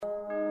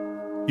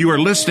You are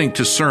listening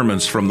to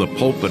sermons from the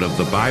pulpit of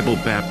the Bible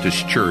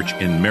Baptist Church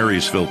in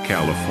Marysville,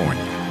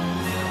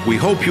 California. We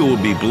hope you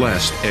will be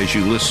blessed as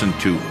you listen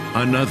to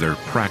another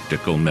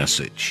practical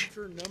message.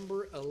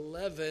 Number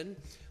 11,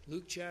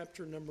 Luke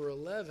chapter number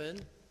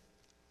 11.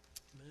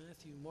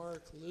 Matthew,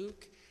 Mark,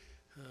 Luke.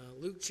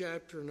 Luke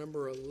chapter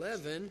number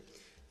 11.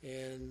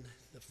 And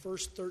the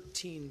first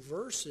 13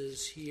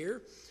 verses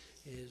here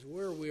is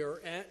where we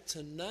are at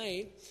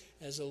tonight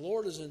as the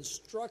Lord is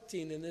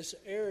instructing in this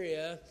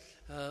area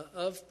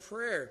of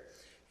prayer.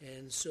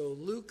 And so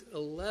Luke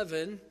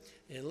 11,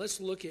 and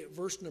let's look at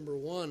verse number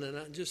 1, and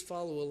I just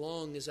follow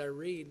along as I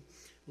read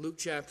Luke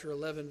chapter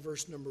 11,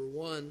 verse number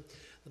 1.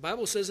 The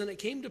Bible says, "And it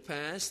came to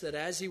pass that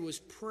as he was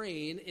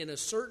praying in a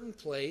certain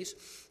place,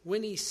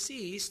 when he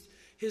ceased,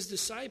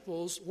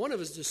 one of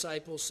his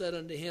disciples said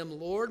unto him,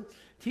 Lord,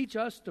 teach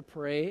us to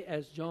pray,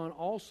 as John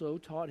also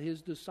taught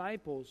his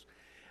disciples.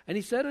 And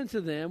he said unto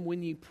them,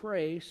 When ye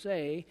pray,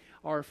 say,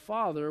 Our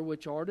Father,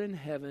 which art in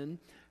heaven,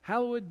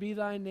 hallowed be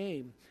thy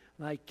name.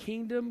 Thy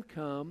kingdom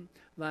come,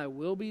 thy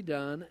will be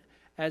done,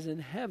 as in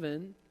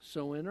heaven,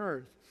 so in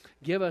earth.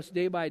 Give us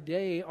day by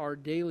day our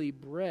daily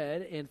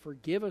bread, and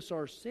forgive us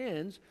our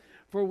sins,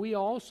 for we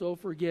also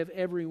forgive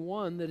every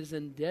one that is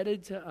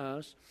indebted to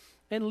us.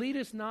 And lead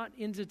us not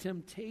into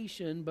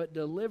temptation, but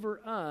deliver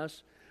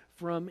us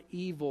from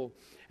evil.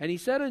 And he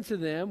said unto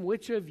them,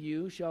 Which of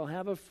you shall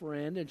have a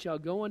friend, and shall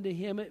go unto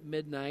him at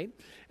midnight,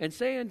 and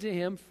say unto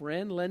him,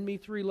 Friend, lend me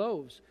 3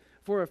 loaves?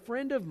 For a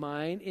friend of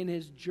mine in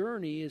his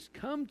journey is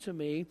come to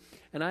me,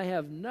 and I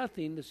have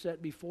nothing to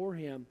set before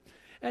him.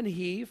 And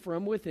he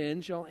from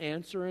within shall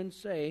answer and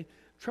say,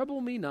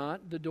 Trouble me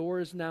not, the door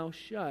is now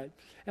shut,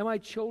 and my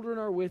children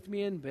are with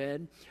me in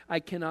bed. I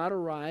cannot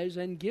arise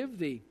and give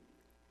thee.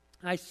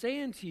 I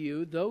say unto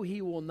you, though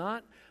he will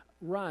not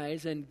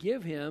rise and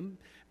give him,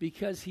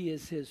 because he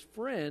is his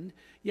friend,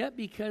 yet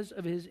because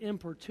of his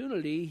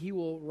importunity he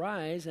will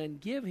rise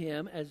and give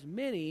him as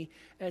many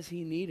as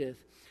he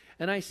needeth.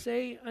 And I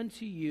say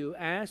unto you,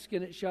 ask,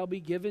 and it shall be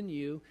given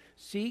you.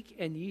 Seek,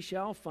 and ye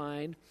shall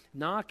find.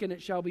 Knock, and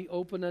it shall be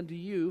opened unto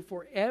you.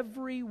 For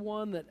every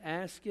one that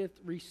asketh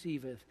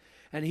receiveth,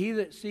 and he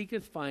that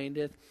seeketh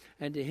findeth,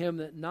 and to him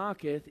that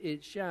knocketh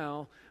it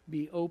shall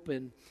be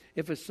opened.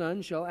 If a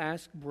son shall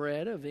ask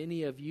bread of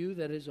any of you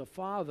that is a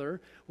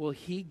father, will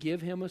he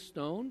give him a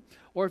stone?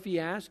 Or if he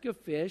ask a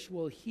fish,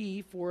 will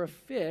he for a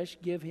fish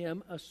give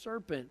him a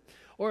serpent?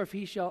 Or if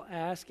he shall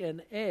ask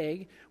an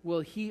egg,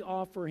 will he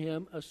offer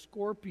him a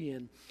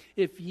scorpion?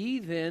 If ye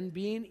then,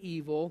 being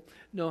evil,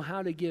 know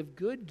how to give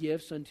good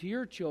gifts unto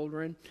your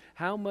children,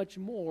 how much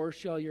more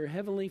shall your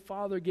heavenly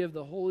Father give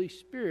the Holy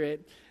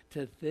Spirit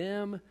to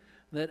them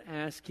that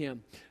ask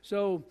him?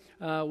 So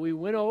we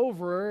went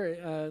over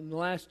in the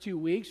last 2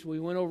 weeks, we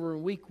went over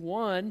in week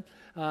 1,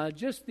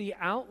 just the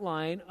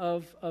outline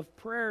of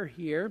prayer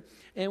here,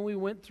 and we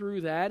went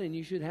through that, and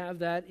you should have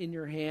that in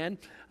your hand.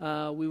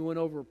 We went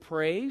over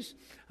praise,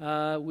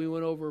 we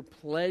went over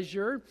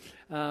pleasure,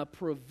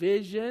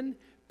 provision,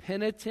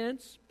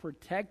 penitence,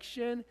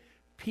 protection,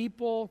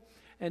 people,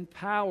 and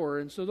power.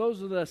 And so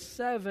those are the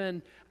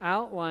 7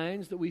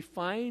 outlines that we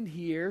find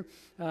here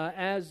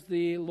as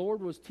the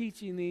Lord was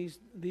teaching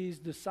these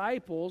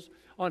disciples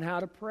on how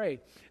to pray.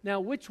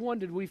 Now, which one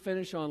did we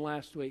finish on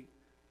last week?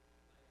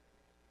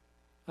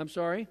 I'm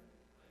sorry?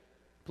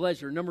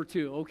 Pleasure, number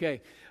 2.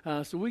 Okay,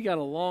 so we got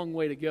a long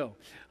way to go.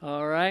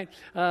 All right,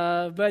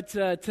 but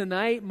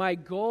tonight my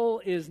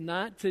goal is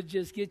not to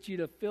just get you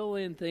to fill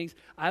in things.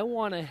 I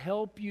want to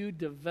help you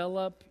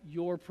develop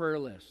your prayer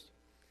list.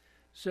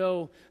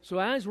 So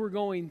as we're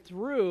going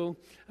through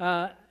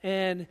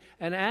and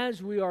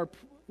as we are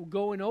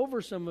going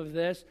over some of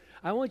this,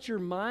 I want your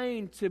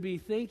mind to be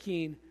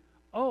thinking,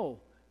 oh,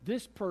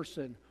 this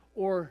person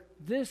or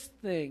this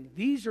thing,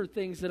 these are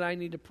things that I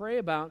need to pray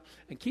about,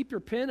 and keep your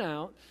pen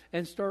out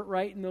and start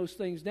writing those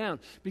things down,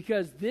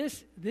 because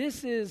this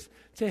is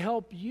to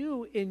help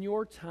you in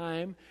your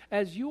time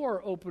as you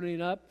are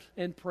opening up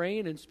and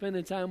praying and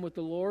spending time with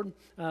the Lord.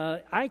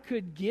 I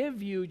could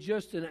give you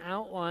just an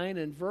outline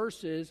and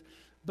verses,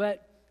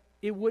 but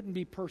it wouldn't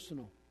be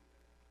personal.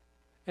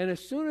 And as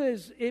soon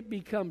as it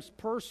becomes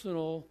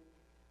personal,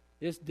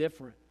 it's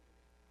different.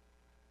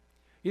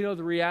 You know,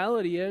 the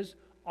reality is,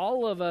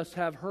 all of us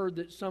have heard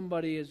that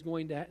somebody is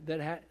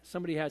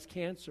somebody has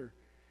cancer,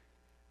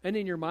 and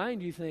in your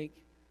mind you think,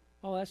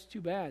 "Oh, that's too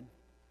bad."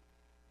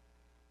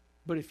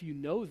 But if you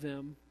know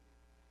them,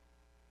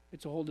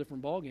 it's a whole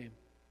different ballgame.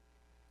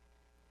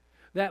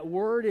 That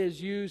word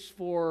is used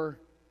for,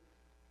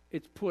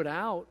 it's put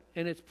out,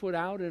 and it's put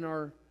out in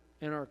our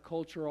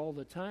culture all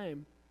the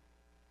time,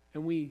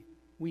 and we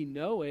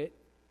know it.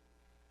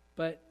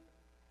 But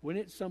when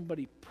it's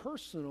somebody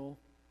personal,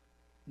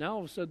 now all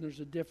of a sudden there's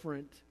a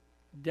different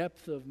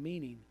depth of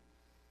meaning.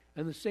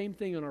 And the same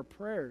thing in our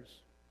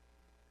prayers.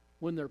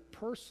 When they're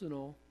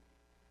personal,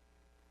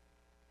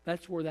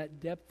 that's where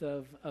that depth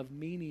of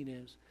meaning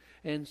is.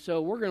 And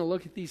so we're going to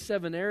look at these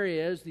 7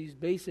 areas, these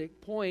basic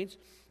points,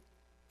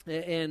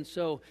 And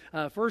so,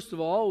 first of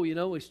all,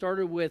 we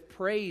started with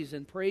praise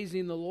and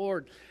praising the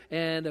Lord.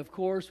 And, of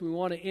course, we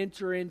want to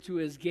enter into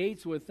His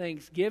gates with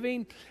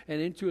thanksgiving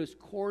and into His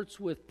courts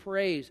with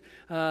praise.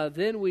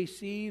 Then we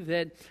see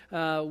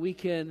that we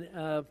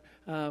can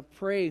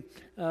pray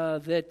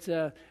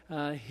that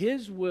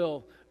His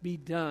will be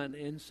done.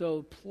 And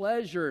so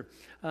pleasure,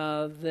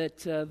 that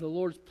the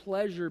Lord's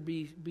pleasure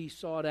be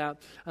sought out.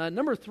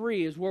 Number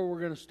 3 is where we're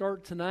going to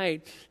start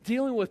tonight,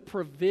 dealing with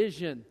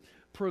provision.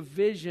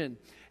 Provision.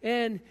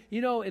 And,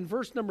 in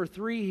verse number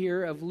 3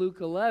 here of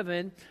Luke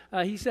 11,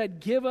 he said,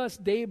 give us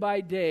day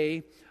by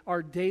day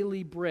our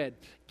daily bread.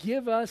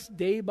 Give us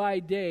day by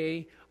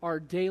day our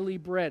daily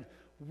bread.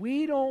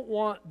 We don't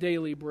want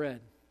daily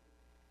bread.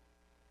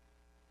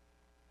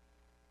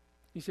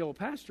 You say, well,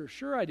 Pastor,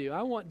 sure I do.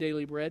 I want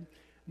daily bread.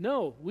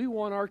 No, we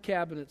want our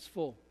cabinets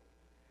full.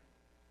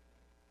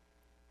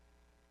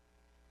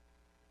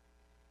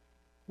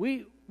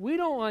 We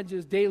don't want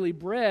just daily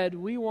bread.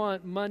 We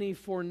want money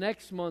for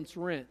next month's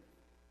rent.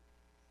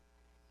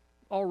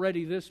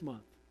 Already this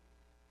month.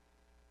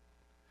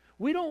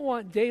 We don't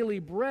want daily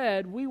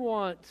bread. We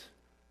want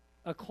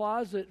a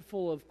closet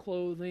full of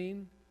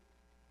clothing.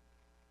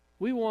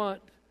 We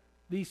want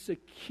the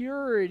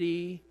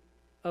security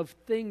of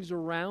things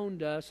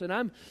around us. And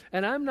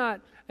I'm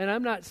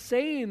not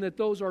saying that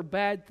those are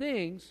bad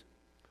things,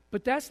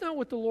 but that's not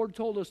what the Lord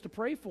told us to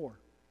pray for.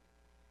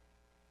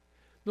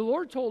 The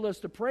Lord told us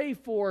to pray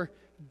for,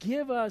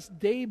 give us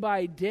day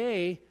by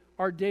day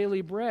our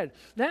daily bread.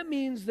 That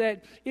means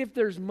that if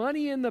there's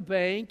money in the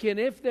bank and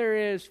if there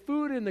is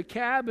food in the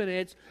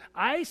cabinets,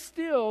 I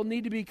still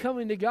need to be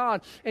coming to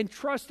God and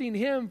trusting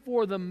Him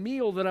for the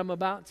meal that I'm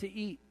about to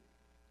eat.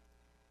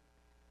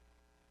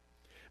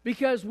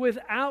 Because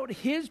without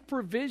His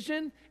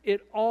provision, it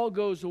all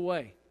goes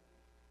away.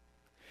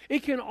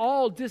 It can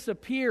all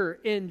disappear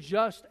in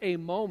just a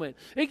moment.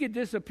 It could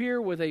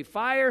disappear with a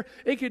fire.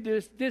 It could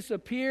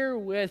disappear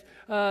with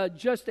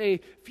just a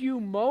few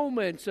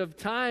moments of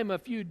time, a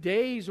few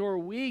days or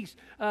weeks.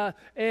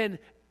 And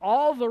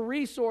all the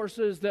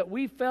resources that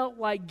we felt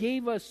like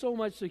gave us so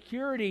much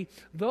security,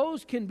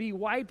 those can be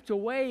wiped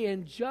away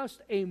in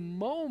just a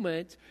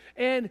moment.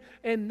 And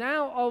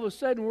now all of a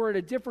sudden we're at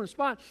a different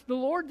spot. The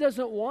Lord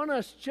doesn't want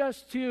us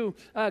just to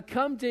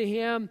come to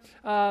Him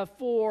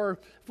for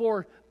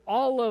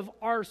all of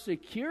our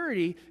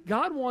security.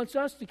 God wants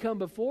us to come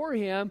before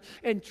Him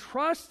and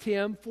trust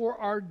Him for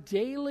our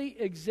daily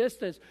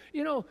existence.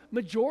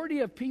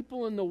 Majority of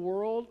people in the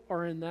world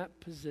are in that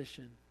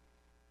position.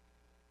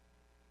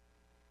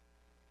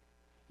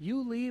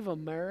 You leave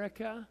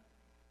America,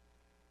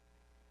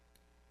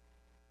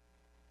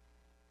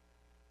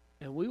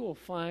 and we will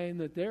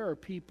find that there are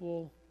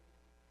people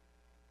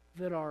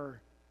that are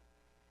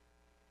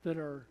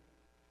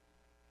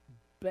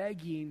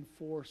begging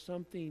for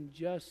something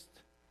just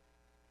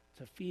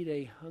to feed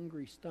a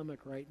hungry stomach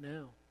right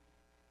now.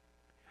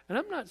 And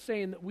I'm not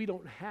saying that we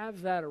don't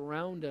have that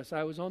around us.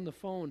 I was on the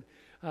phone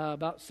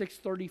about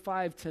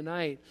 6:35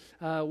 tonight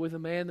with a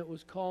man that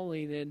was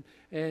calling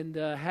and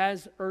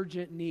has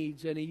urgent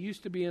needs, and he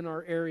used to be in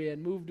our area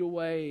and moved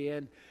away,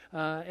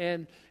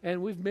 and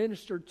we've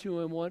ministered to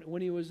him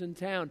when he was in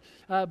town.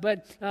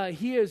 But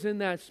he is in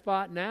that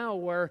spot now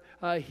where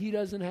he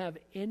doesn't have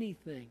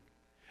anything.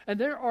 And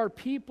there are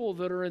people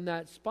that are in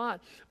that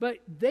spot, but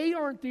they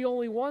aren't the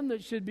only one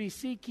that should be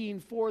seeking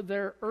for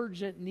their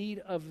urgent need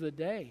of the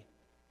day.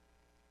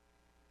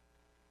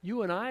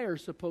 You and I are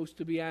supposed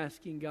to be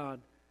asking God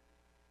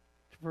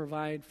to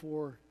provide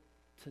for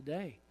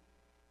today.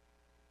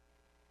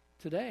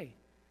 Today.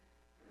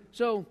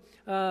 So,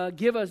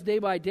 give us day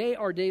by day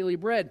our daily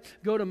bread.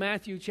 Go to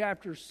Matthew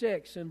chapter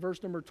 6 and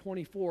verse number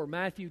 24.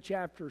 Matthew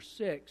chapter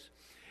 6.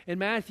 In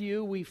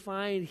Matthew, we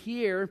find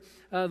here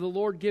the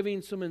Lord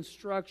giving some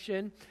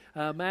instruction.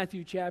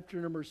 Matthew chapter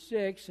number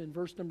 6 and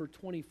verse number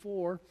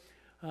 24.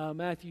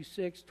 Matthew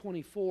 6,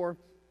 24.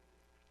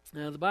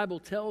 The Bible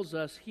tells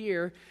us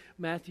here,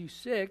 Matthew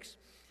 6,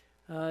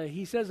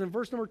 he says in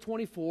verse number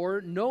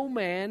 24, no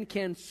man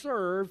can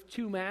serve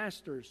two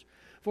masters.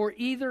 For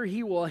either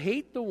he will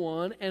hate the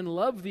one and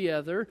love the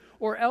other,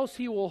 or else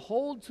he will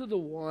hold to the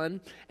one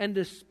and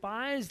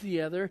despise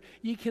the other.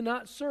 Ye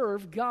cannot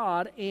serve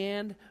God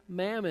and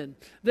mammon.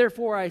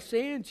 Therefore I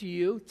say unto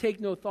you,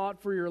 take no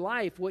thought for your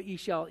life, what ye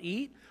shall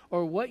eat,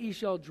 or what ye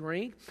shall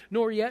drink,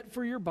 nor yet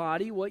for your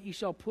body what ye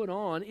shall put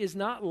on. Is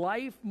not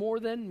life more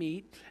than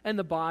meat, and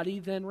the body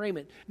than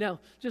raiment?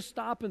 Now, just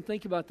stop and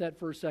think about that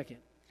for a second.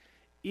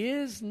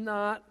 Is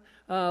not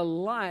the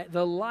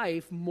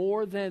life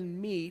more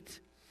than meat,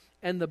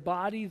 and the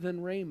body than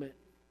raiment?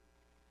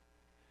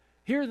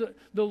 Here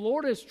the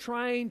Lord is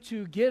trying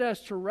to get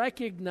us to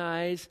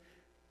recognize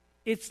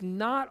it's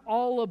not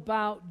all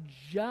about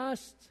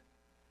just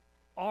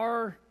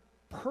our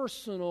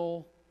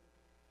personal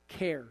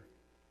care.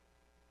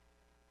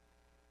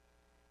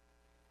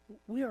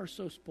 We are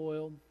so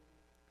spoiled.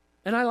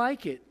 And I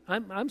like it.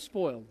 I'm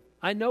spoiled.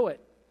 I know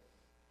it.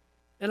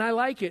 And I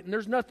like it. And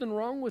there's nothing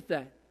wrong with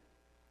that.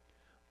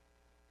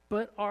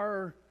 But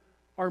our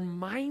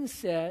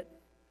mindset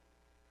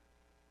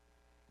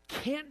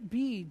can't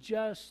be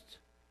just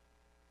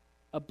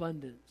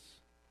abundance.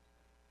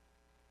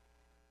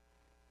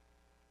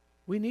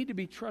 We need to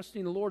be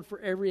trusting the Lord for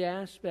every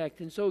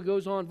aspect. And so it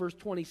goes on, verse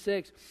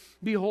 26,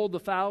 behold the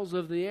fowls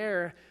of the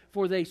air,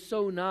 for they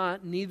sow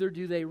not, neither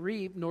do they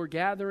reap, nor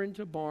gather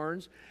into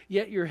barns,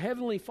 yet your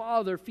heavenly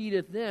Father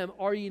feedeth them.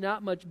 Are ye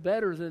not much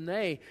better than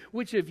they?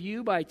 Which of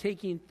you, by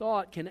taking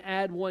thought, can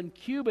add 1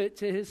 cubit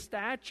to his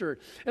stature?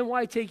 And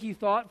why take ye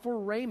thought for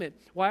raiment?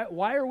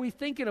 Why are we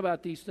thinking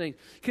about these things?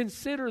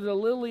 Consider the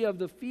lily of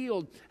the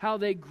field, how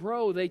they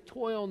grow. They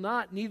toil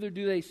not, neither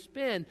do they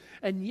spin.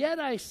 And yet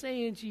I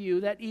say unto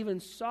you that even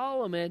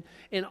Solomon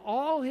in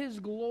all his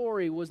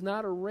glory was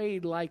not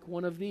arrayed like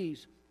one of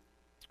these.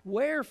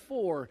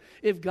 Wherefore,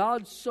 if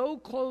God so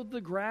clothed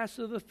the grass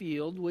of the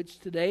field, which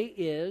today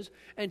is,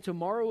 and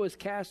tomorrow is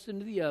cast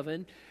into the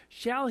oven,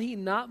 shall he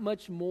not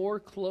much more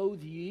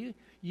clothe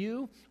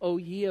you, O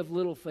ye of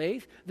little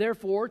faith?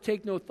 Therefore,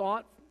 take no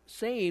thought,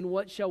 saying,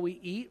 what shall we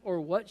eat, or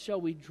what shall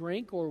we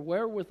drink, or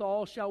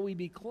wherewithal shall we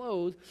be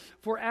clothed?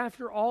 For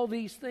after all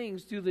these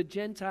things do the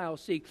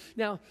Gentiles seek.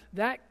 Now,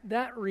 that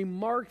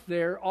remark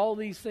there, all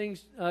these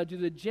things do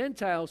the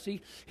Gentiles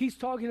seek, he's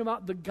talking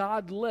about the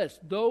godless,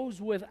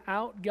 those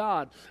without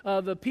God,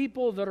 the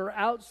people that are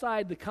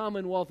outside the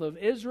commonwealth of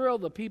Israel,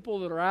 the people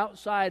that are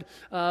outside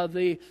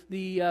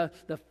the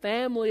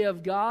family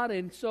of God.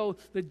 And so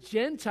the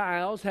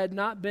Gentiles had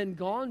not been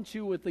gone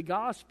to with the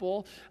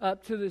gospel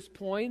up to this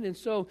point. And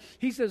so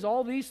he says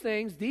all these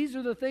things, these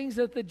are the things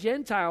that the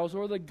Gentiles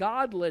or the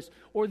godless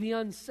or the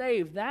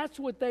unsaved, that's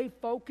what they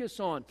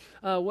focus on.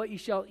 What you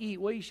shall eat,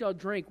 what you shall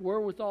drink,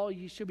 wherewithal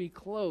you should be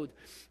clothed.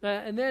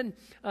 And then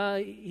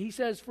he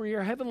says, for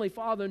your heavenly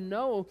Father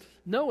knoweth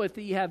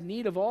that ye have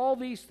need of all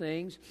these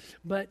things,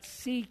 but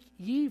seek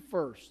ye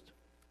first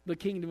the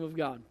kingdom of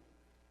God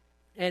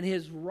and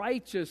his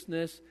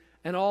righteousness,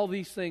 and all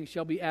these things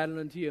shall be added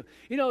unto you.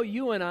 You know,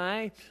 you and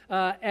I,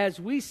 as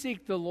we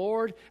seek the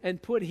Lord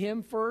and put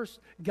him first,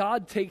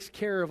 God takes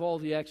care of all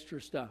the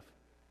extra stuff.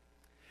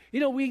 You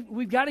know,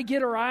 we've got to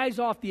get our eyes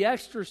off the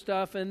extra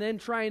stuff and then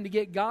trying to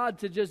get God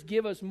to just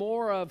give us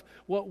more of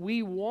what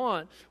we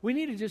want. We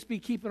need to just be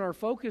keeping our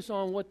focus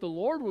on what the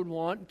Lord would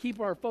want and keep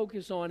our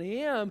focus on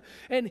him.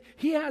 And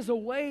he has a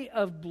way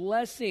of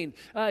blessing.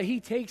 He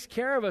takes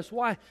care of us.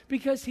 Why?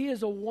 Because he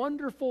is a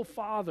wonderful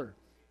Father.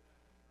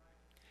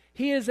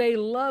 He is a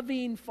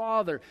loving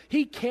Father.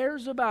 He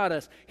cares about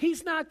us.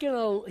 He's not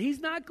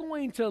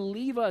going to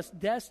leave us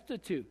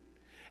destitute.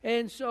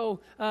 And so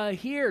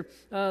here,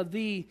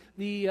 the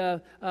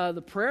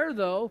prayer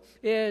though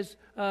is,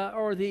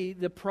 or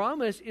the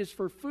promise is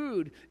for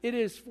food. It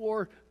is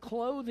for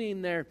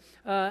clothing there,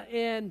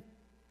 and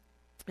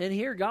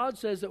here God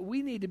says that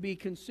we need to be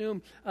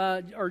consumed,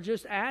 or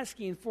just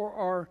asking for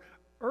our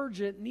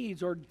urgent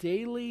needs, or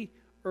daily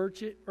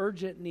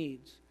urgent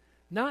needs,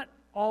 not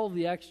all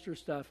the extra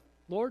stuff.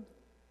 Lord,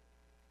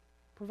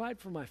 provide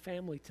for my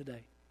family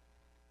today.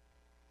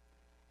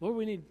 Lord,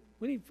 we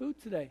need food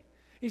today.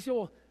 He said,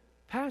 well,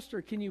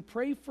 Pastor, can you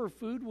pray for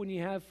food when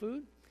you have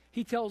food?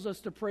 He tells us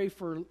to pray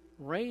for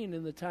rain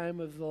in the time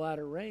of the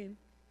latter rain.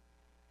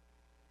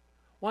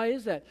 Why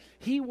is that?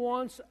 He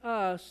wants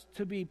us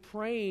to be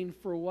praying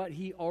for what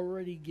he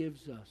already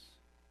gives us.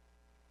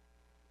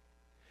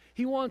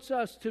 He wants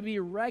us to be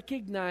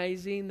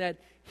recognizing that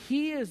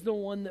he is the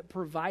one that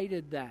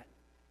provided that.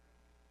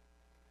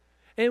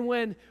 And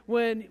when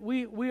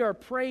we are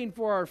praying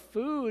for our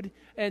food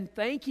and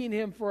thanking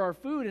him for our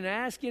food and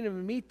asking him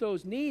to meet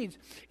those needs,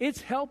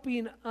 it's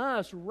helping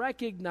us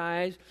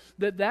recognize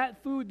that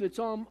that food that's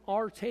on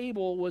our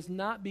table was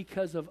not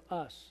because of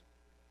us.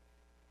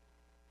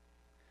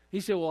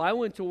 He said, well, I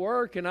went to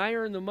work and I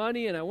earned the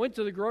money and I went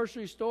to the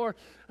grocery store.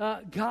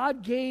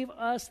 God gave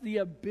us the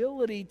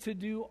ability to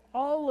do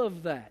all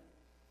of that.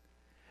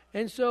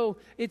 And so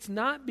it's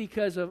not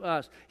because of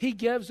us. He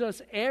gives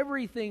us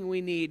everything we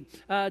need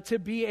to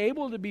be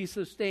able to be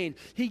sustained.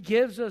 He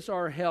gives us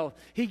our health.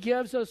 He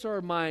gives us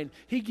our mind.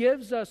 He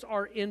gives us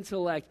our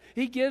intellect.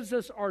 He gives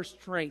us our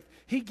strength.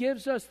 He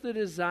gives us the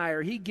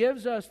desire. He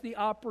gives us the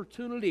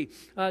opportunity.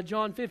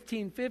 John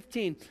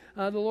 15:15,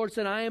 the Lord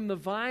said, I am the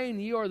vine,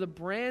 ye are the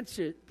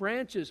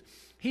branches.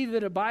 He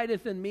that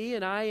abideth in me,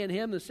 and I in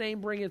him, the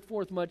same bringeth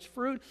forth much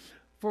fruit.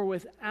 For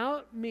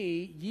without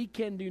me ye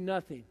can do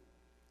nothing.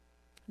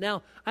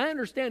 Now, I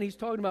understand he's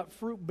talking about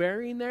fruit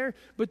bearing there,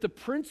 but the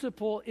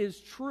principle is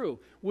true.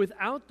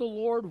 Without the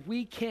Lord,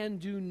 we can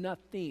do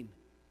nothing.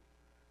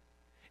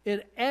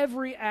 In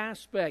every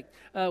aspect,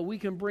 we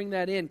can bring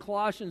that in.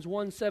 Colossians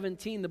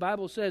 1:17, the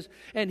Bible says,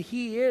 and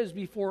he is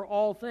before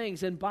all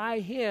things, and by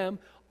him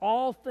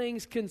all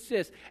things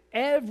consist.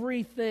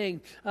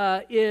 Everything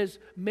is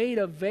made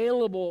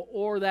available,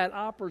 or that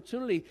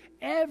opportunity.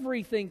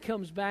 Everything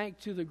comes back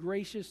to the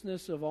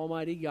graciousness of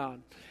Almighty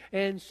God.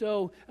 And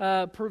so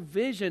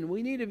provision,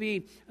 we need to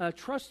be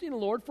trusting the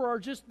Lord for our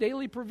just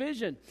daily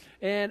provision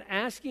and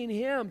asking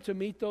him to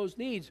meet those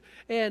needs.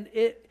 And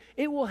it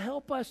will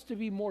help us to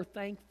be more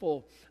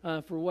thankful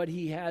for what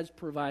he has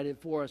provided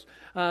for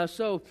us.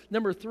 So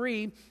number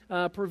 3,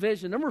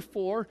 provision. Number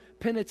 4,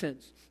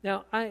 penitence.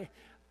 Now,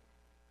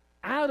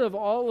 out of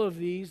all of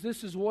these,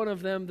 this is one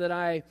of them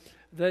that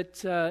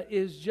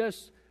is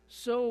just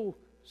so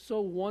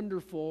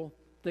wonderful,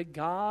 that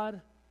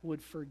God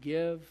would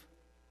forgive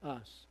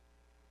us.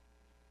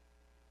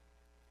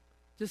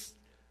 Just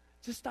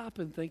stop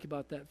and think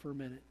about that for a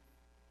minute.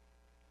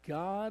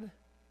 God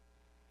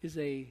is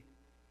a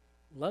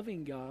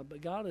loving God,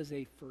 but God is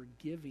a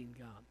forgiving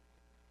God.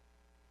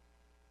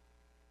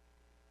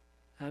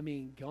 I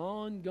mean,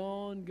 gone.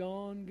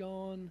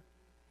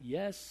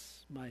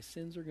 Yes, my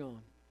sins are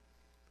gone.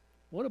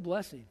 What a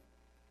blessing.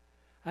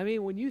 I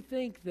mean, when you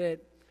think that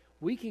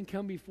we can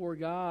come before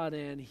God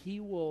and He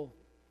will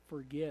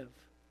forgive,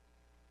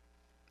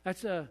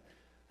 that's a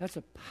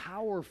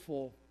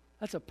powerful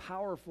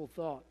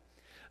thought.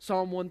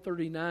 Psalm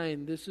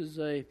 139,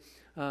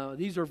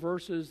 these are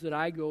verses that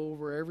I go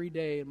over every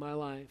day in my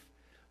life.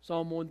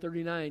 Psalm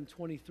 139,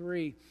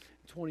 23,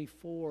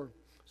 24.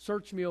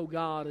 Search me, O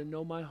God, and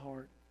know my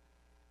heart.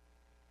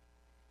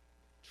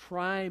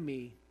 Try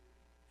me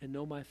and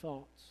know my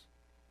thoughts.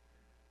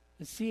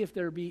 And see if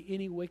there be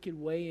any wicked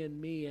way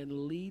in me, and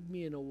lead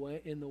me in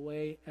the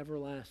way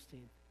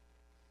everlasting.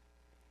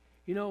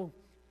 You know,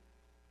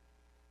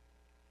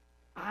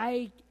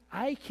 I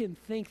can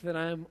think that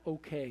I'm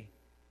okay.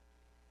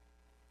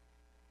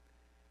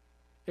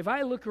 If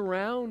I look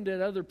around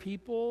at other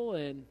people,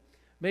 and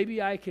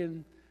maybe I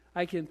can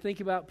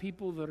think about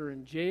people that are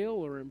in jail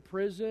or in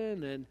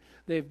prison, and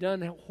they've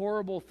done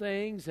horrible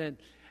things, and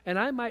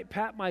I might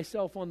pat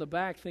myself on the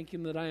back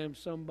thinking that I am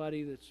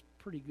somebody that's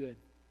pretty good.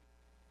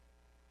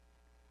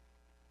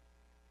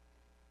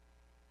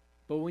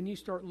 But when you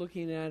start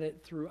looking at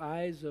it through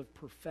eyes of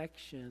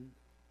perfection,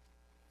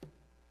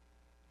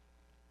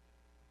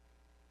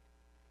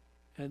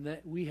 and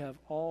that we have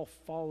all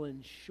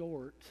fallen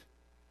short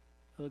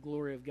of the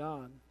glory of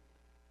God,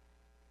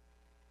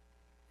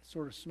 it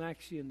sort of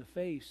smacks you in the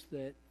face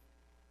that,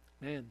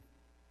 man,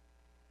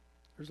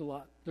 there's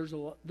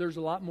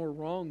a lot more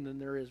wrong than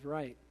there is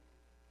right.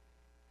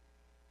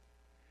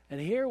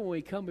 And here, when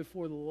we come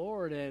before the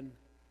Lord and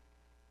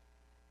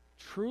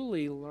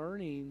truly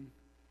learning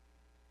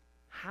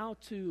how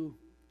to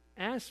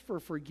ask for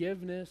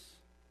forgiveness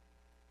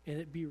and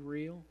it be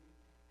real.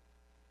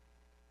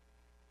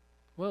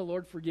 Well,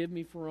 Lord, forgive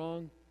me for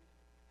wrong,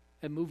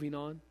 and moving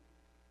on.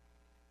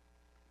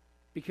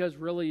 Because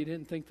really you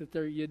didn't think that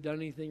you'd done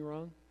anything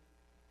wrong.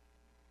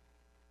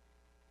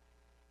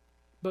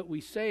 But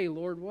we say,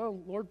 Lord,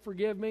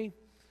 forgive me.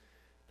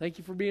 Thank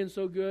you for being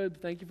so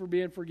good. Thank you for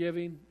being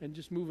forgiving, and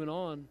just moving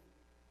on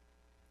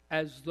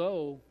as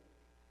though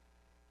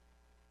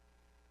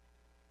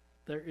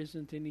there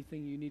isn't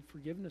anything you need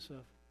forgiveness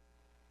of.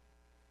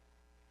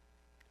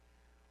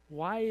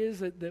 Why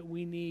is it that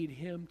we need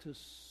Him to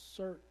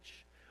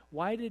search?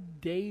 Why did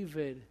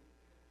David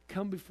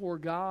come before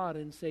God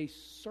and say,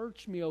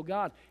 search me, O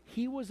God?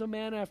 He was a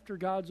man after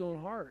God's own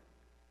heart.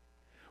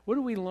 What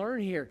do we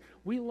learn here?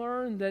 We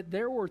learn that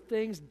there were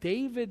things,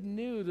 David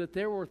knew that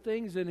there were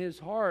things in his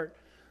heart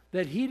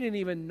that he didn't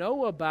even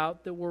know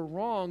about that were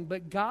wrong,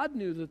 but God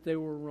knew that they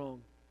were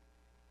wrong.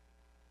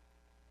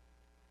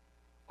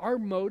 Our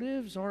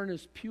motives aren't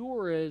as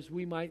pure as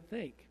we might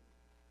think.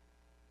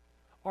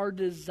 Our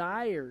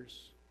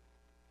desires,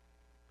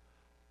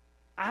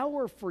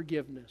 our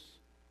forgiveness.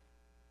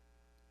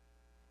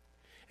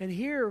 And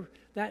here,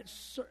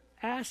 that's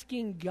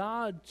asking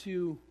God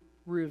to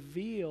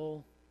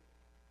reveal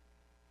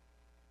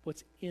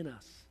what's in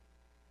us.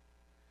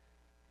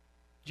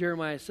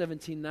 Jeremiah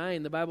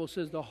 17:9, the Bible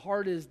says the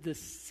heart is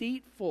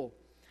deceitful.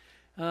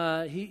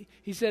 He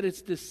said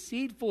it's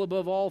deceitful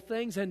above all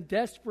things and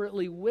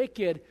desperately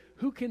wicked.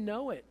 Who can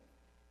know it?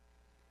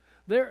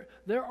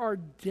 There are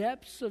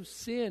depths of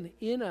sin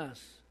in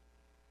us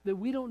that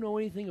we don't know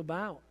anything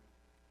about.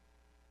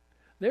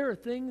 There are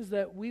things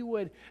that we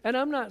would, and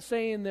I'm not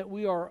saying that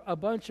we are a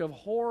bunch of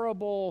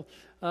horrible,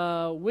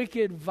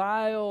 wicked,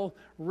 vile,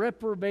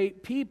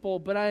 reprobate people,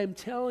 but I am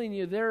telling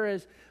you there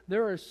is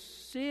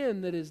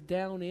sin that is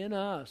down in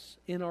us,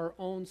 in our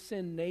own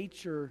sin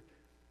nature,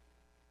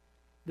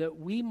 that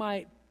we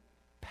might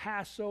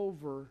pass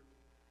over,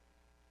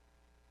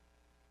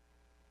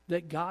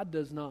 that God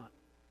does not.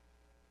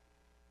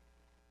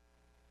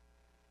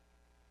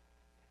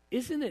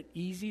 Isn't it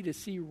easy to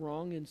see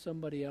wrong in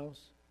somebody else?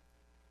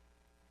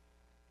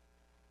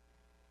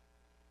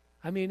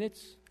 I mean,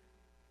 it's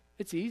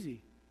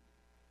easy.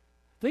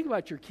 Think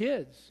about your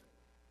kids.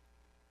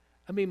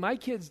 I mean, my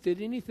kids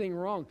did anything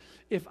wrong.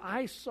 If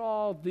I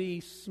saw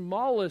the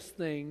smallest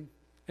thing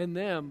in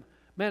them,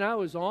 man, I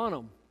was on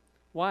them.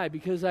 Why?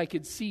 Because I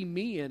could see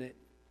me in it.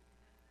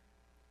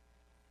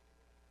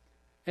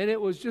 And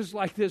it was just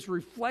like this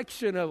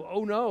reflection of,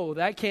 oh no,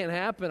 that can't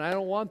happen. I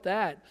don't want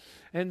that.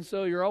 And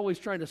so you're always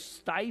trying to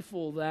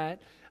stifle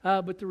that.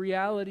 But the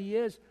reality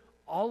is,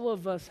 all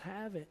of us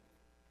have it.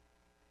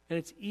 And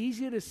it's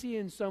easy to see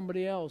in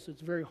somebody else. It's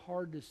very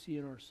hard to see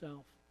in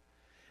ourselves.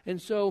 And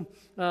so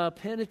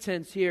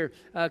penitence here,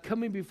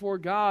 coming before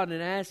God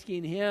and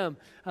asking Him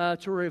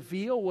to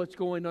reveal what's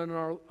going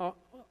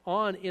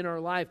on in our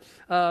life.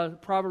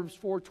 Proverbs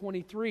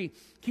 4:23,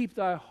 keep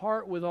thy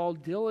heart with all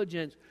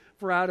diligence,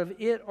 for out of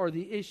it are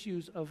the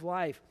issues of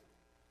life.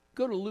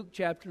 Go to Luke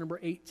chapter number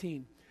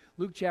 18.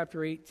 Luke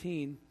chapter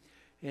 18,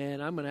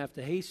 and I'm going to have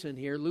to hasten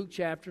here. Luke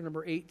chapter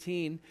number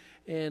 18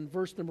 and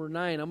verse number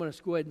 9. I'm going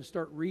to go ahead and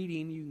start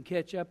reading. You can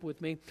catch up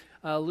with me.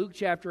 Luke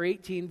chapter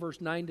 18,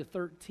 verse 9 to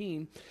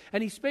 13.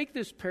 And he spake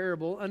this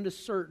parable unto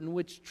certain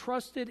which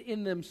trusted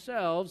in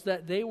themselves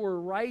that they were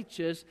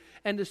righteous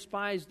and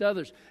despised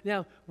others.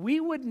 Now, we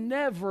would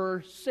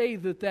never say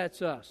that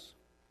that's us.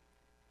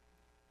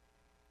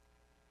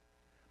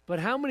 But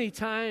how many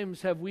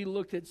times have we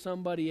looked at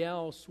somebody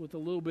else with a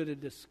little bit of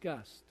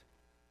disgust?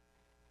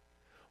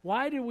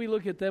 Why did we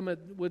look at them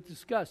with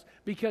disgust?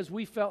 Because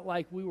we felt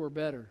like we were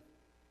better.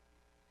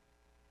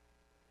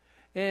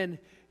 And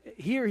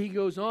here he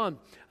goes on.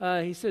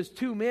 He says,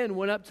 2 men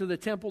went up to the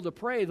temple to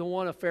pray, the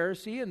one a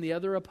Pharisee and the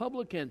other a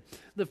publican.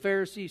 The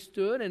Pharisee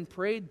stood and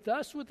prayed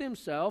thus with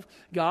himself,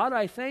 God,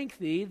 I thank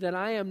thee that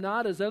I am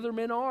not as other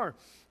men are,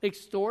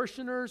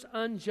 extortioners,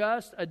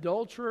 unjust,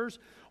 adulterers,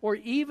 or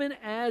even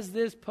as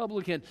this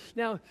publican.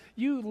 Now,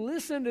 you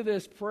listen to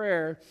this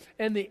prayer,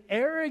 and the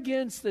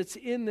arrogance that's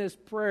in this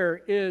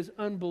prayer is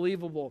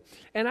unbelievable.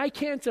 And I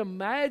can't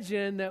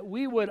imagine that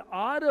we would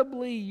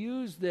audibly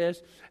use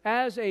this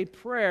as a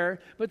prayer,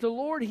 but the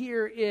Lord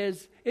here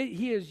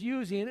He is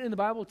using, and the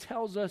Bible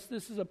tells us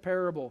this is a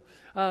parable.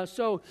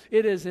 So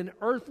it is an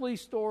earthly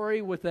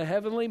story with a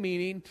heavenly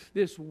meaning.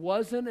 This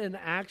wasn't an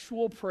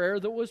actual prayer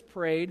that was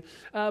prayed,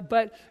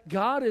 but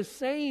God is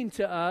saying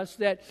to us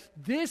that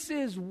this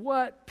is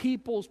what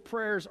people's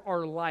prayers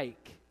are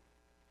like.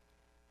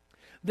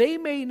 They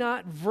may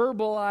not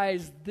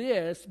verbalize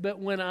this, but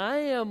when I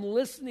am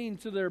listening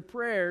to their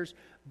prayers,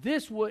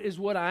 this is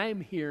what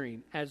I'm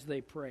hearing as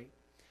they pray.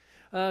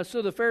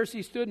 So the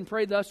Pharisee stood and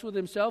prayed thus with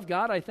himself,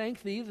 God, I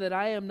thank thee that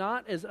I am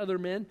not as other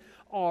men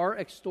are,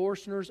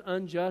 extortioners,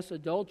 unjust,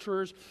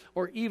 adulterers,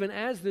 or even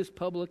as this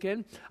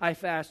publican. I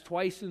fast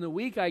twice in the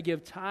week. I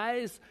give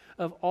tithes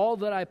of all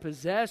that I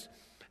possess.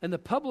 And the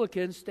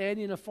publican,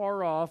 standing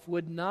afar off,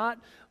 would not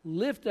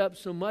lift up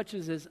so much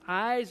as his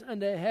eyes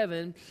unto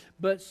heaven,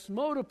 but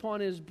smote upon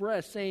his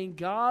breast, saying,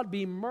 God,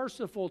 be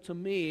merciful to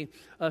me,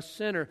 a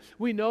sinner.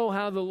 We know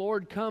how the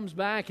Lord comes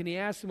back and he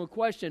asks him a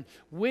question.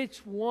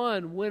 Which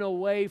one went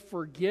away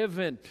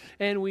forgiven?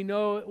 And we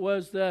know it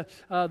was the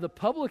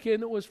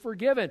publican that was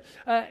forgiven.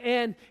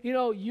 And, you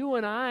know, you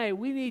and I,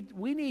 we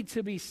need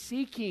to be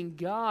seeking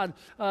God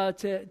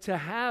to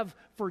have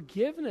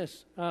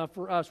forgiveness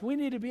for us. We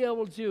need to be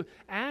able to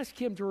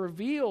ask him to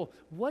reveal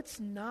what's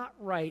not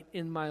right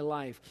in my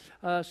life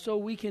so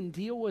we can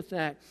deal with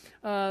that.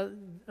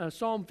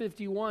 Psalm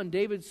 51,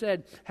 David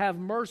said, have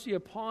mercy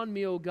upon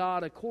me, O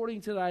God,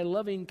 according to thy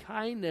loving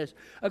kindness,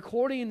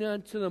 according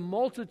to the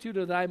multitude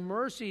of thy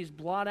mercies,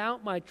 blot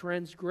out my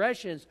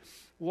transgressions.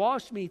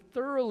 Wash me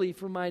thoroughly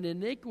from mine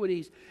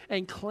iniquities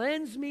and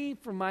cleanse me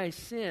from my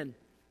sin.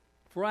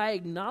 For I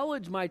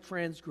acknowledge my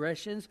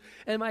transgressions,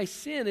 and my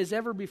sin is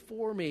ever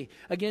before me.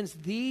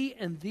 Against thee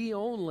and thee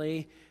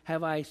only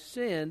have I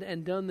sinned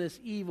and done this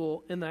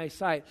evil in thy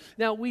sight.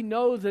 Now we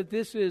know that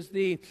this is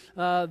the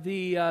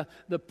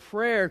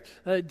prayer.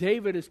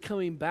 David is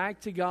coming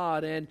back to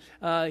God, and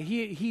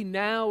he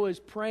now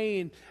is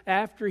praying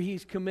after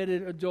he's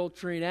committed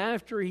adultery and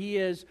after he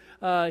has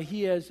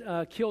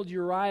killed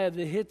Uriah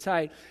the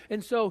Hittite.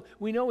 And so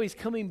we know he's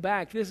coming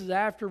back. This is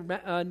after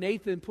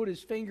Nathan put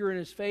his finger in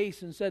his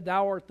face and said,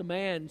 "Thou art the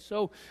man."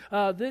 So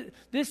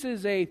this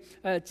is a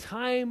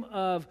time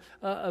of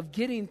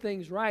getting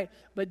things right.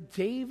 But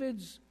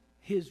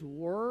his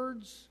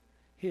words,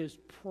 his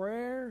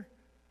prayer,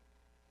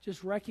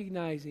 just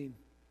recognizing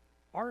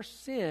our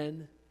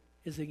sin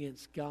is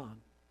against God.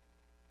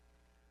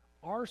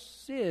 Our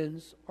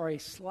sins are a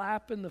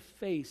slap in the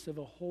face of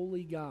a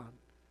holy God.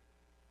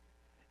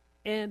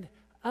 And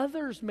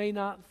others may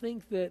not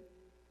think that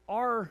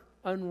our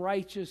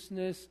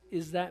unrighteousness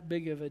is that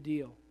big of a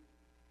deal.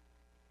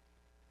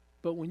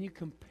 But when you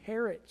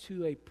compare it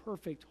to a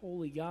perfect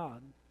holy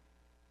God,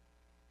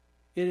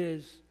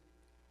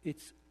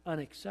 it's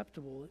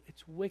unacceptable.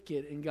 It's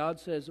wicked. And God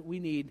says that we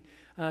need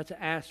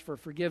to ask for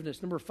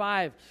forgiveness. Number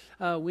 5,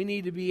 we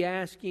need to be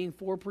asking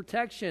for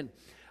protection.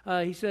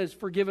 He says,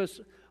 forgive us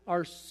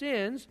our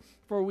sins,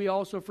 for we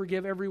also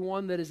forgive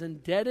everyone that is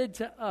indebted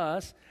to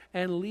us,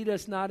 and lead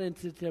us not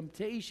into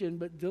temptation,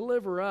 but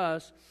deliver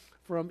us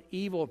from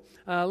evil.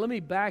 Let me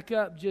back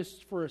up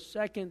just for a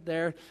second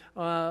there.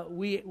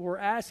 We were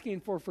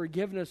asking for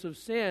forgiveness of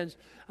sins,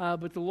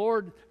 but the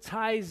Lord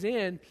ties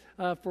in,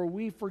 for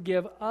we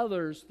forgive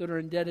others that are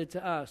indebted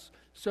to us.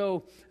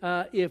 So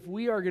if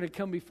we are going to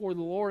come before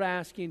the Lord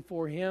asking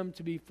for Him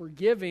to be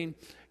forgiving,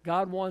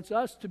 God wants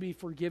us to be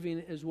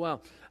forgiving as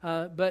well.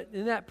 But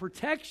in that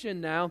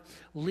protection now,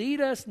 lead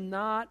us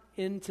not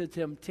into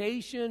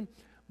temptation,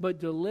 but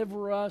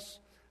deliver us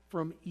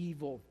from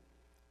evil.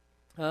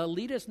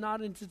 Lead us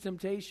not into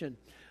temptation,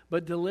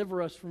 but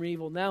deliver us from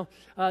evil. Now,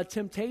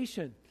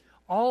 temptation.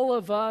 All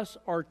of us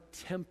are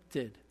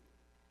tempted.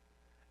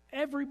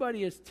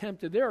 Everybody is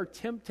tempted. There are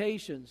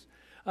temptations.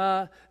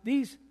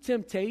 These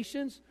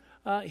temptations,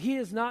 he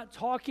is not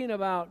talking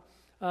about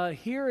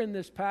here in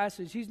this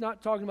passage, he's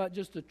not talking about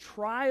just a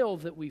trial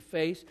that we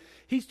face.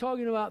 He's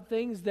talking about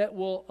things that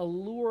will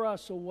allure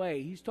us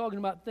away. He's talking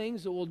about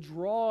things that will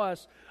draw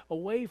us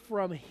away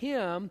from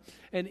him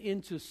and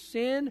into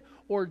sin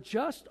or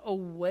just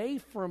away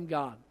from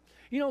God.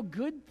 You know,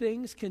 good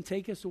things can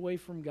take us away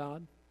from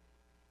God.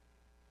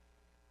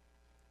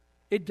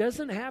 It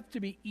doesn't have to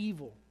be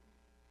evil.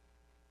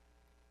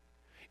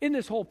 In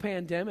this whole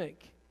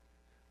pandemic,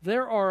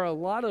 there are a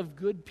lot of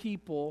good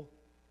people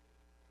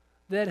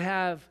that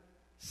have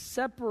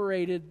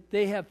separated,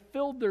 they have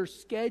filled their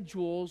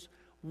schedules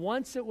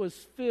once it was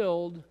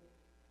filled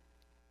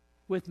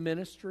with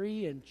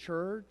ministry and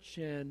church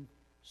and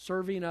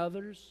serving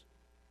others.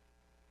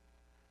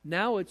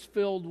 Now it's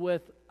filled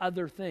with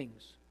other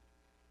things.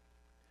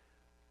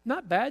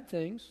 Not bad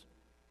things,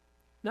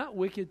 not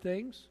wicked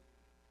things,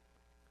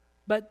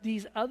 but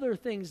these other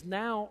things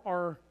now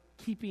are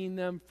keeping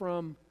them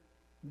from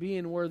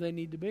being where they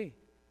need to be.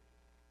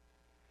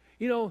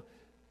 You know,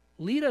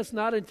 lead us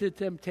not into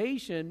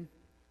temptation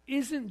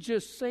isn't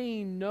just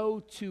saying no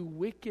to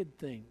wicked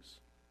things.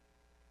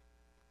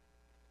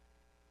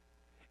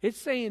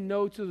 It's saying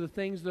no to the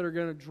things that are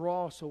going to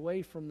draw us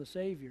away from the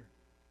Savior.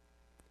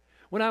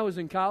 When I was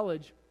in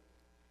college,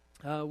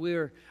 I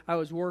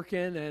was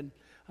working and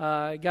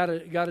got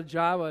a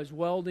job. I was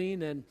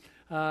welding, and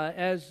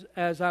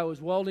as I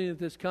was welding at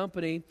this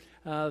company,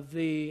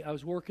 I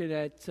was working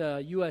at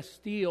U.S.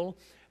 Steel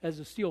as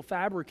a steel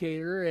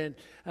fabricator, and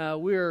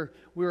we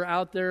were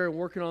out there and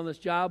working on this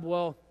job.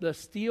 Well, the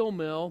steel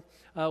mill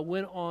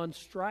went on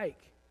strike,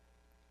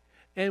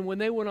 and when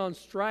they went on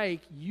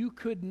strike, you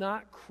could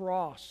not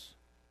cross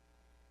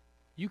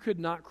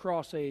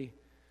a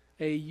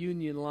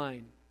union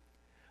line.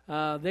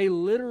 They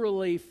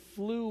literally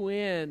flew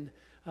in.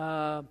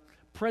 It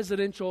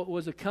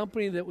was a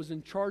company that was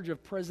in charge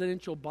of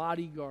presidential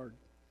bodyguard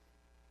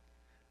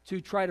to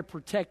try to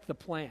protect the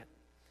plant.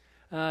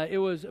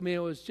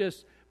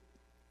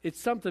 It's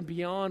something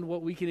beyond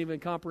what we can even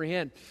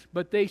comprehend.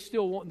 But they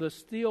still want the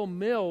steel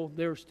mill,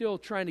 they were still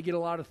trying to get a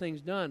lot of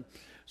things done.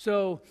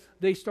 So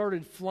they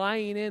started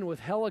flying in with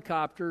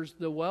helicopters,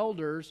 the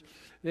welders.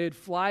 They'd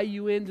fly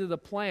you into the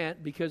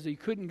plant because you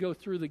couldn't go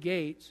through the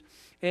gates.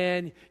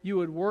 And you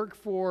would work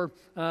for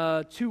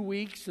 2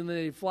 weeks, and then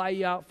they'd fly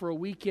you out for a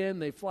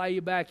weekend. They'd fly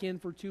you back in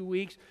for 2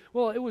 weeks.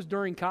 Well, it was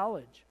during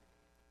college.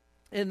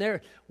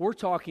 And we're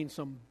talking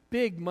some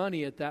big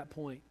money at that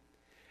point.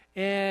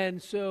 And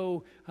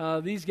so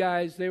these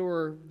guys, they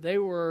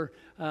were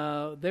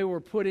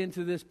put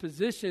into this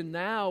position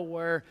now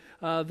where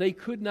they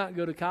could not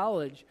go to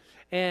college,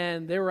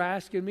 and they were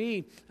asking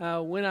me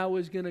when I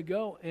was going to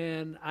go,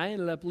 and I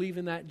ended up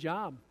leaving that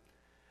job.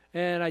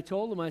 And I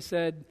told them, I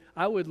said,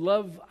 I would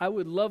love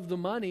the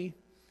money,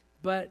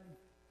 but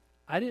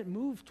I didn't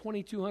move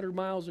 2,200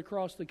 miles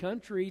across the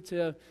country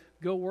to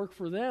go work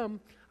for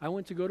them. I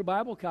went to go to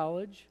Bible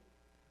college.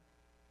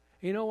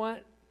 You know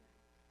what?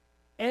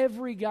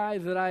 Every guy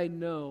that I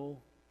know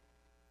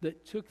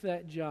that took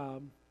that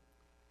job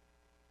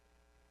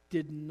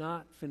did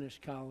not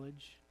finish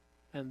college,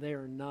 and they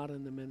are not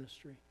in the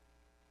ministry.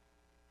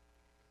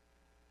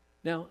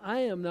 Now,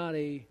 I'm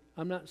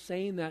not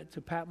saying that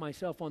to pat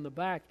myself on the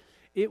back.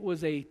 It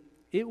was a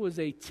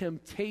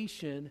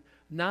temptation,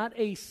 not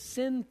a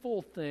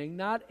sinful thing,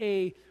 not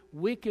a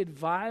wicked,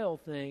 vile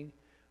thing,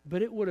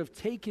 but it would have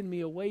taken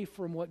me away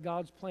from what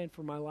God's plan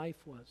for my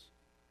life was.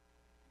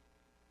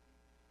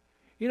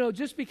 You know,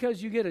 just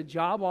because you get a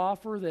job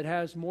offer that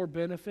has more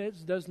benefits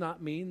does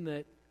not mean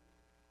that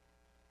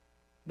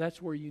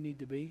that's where you need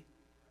to be.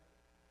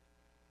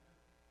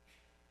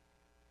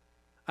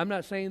 I'm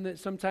not saying that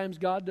sometimes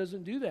God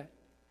doesn't do that.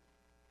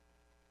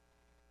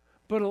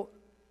 But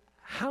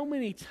how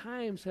many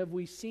times have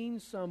we seen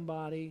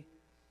somebody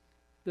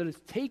that has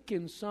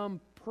taken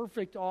some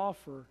perfect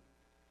offer,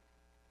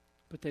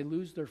 but they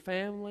lose their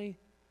family,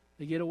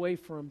 they get away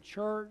from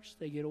church,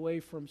 they get away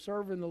from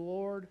serving the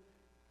Lord,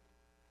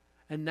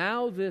 and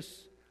now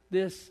this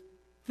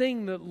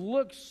thing that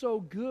looks so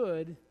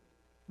good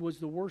was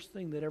the worst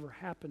thing that ever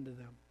happened to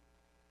them.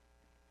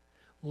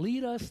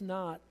 Lead us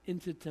not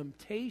into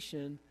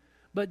temptation,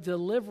 but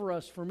deliver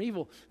us from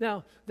evil.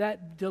 Now,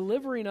 that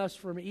delivering us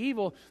from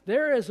evil,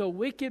 there is a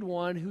wicked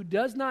one who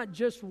does not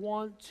just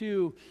want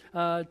to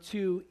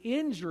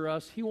injure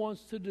us, he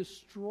wants to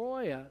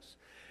destroy us.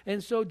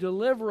 And so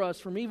deliver us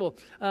from evil.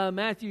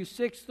 Matthew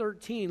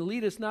 6:13,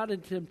 lead us not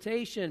into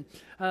temptation,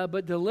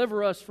 but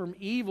deliver us from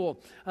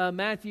evil.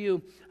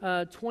 Matthew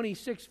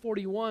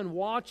 26:41,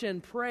 watch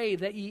and pray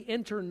that ye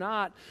enter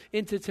not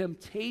into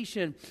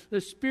temptation.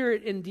 The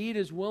spirit indeed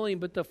is willing,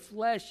 but the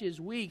flesh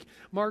is weak.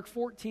 Mark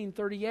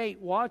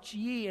 14:38, watch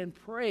ye and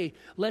pray,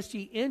 lest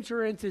ye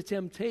enter into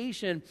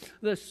temptation.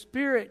 The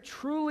spirit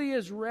truly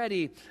is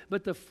ready,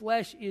 but the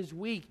flesh is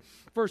weak.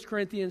 1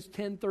 Corinthians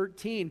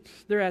 10:13,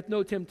 there hath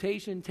no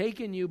temptation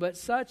taken you, but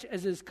such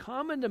as is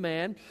common to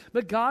man.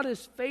 But God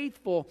is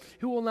faithful,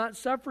 who will not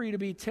suffer you to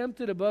be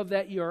tempted above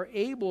that you are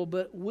able,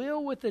 but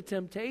will with the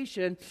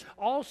temptation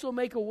also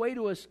make a way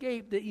to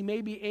escape, that you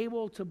may be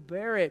able to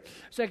bear it.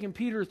 2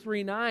 Peter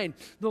 3:9,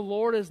 the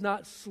Lord is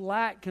not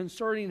slack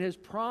concerning his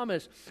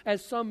promise,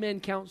 as some men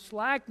count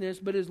slackness,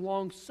 but is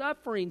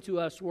long-suffering to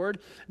usward,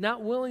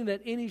 not willing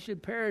that any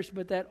should perish,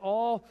 but that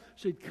all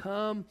should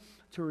come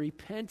to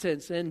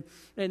repentance. And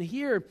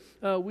here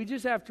we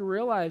just have to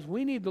realize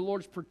we need the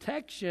Lord's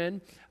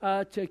protection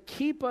to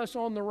keep us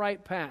on the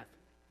right path.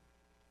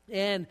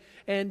 And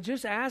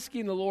just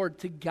asking the Lord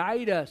to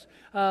guide us.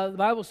 The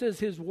Bible says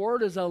his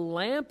word is a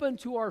lamp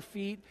unto our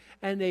feet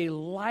and a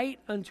light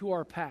unto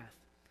our path.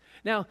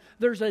 Now,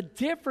 there's a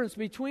difference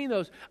between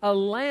those. A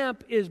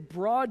lamp is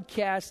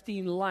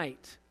broadcasting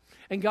light.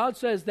 And God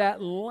says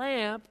that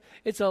lamp,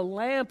 it's a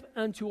lamp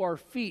unto our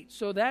feet.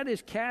 So that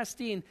is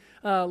casting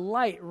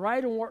light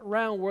right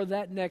around where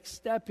that next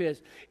step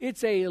is.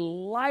 It's a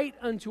light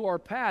unto our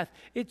path.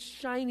 It's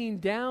shining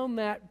down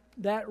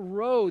that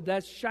road,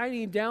 that's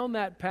shining down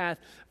that path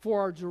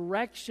for our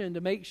direction,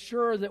 to make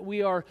sure that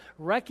we are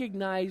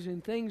recognizing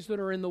things that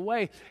are in the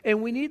way.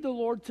 And we need the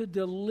Lord to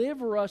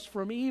deliver us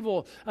from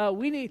evil.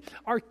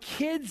 Our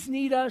kids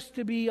need us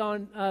to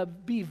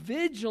be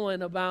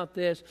vigilant about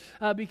this,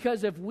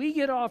 because if we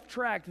get off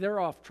track, they're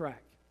off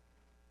track.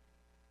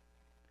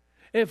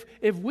 If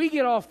we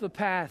get off the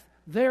path,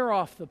 they're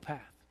off the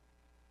path.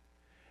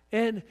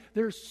 And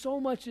there's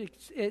so much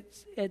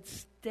at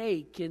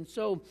stake. And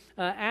so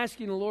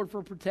asking the Lord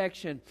for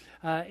protection.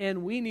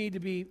 And we need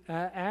to be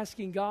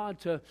asking God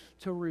to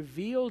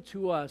reveal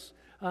to us,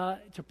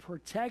 to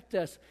protect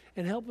us,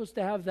 and help us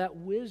to have that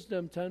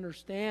wisdom to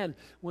understand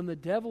when the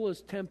devil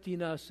is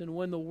tempting us and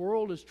when the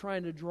world is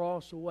trying to draw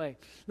us away.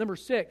 Number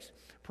 6,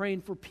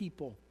 praying for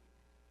people.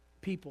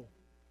 People.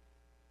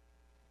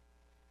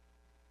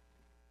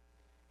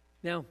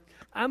 Now,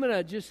 I'm going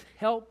to just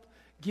help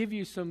give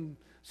you some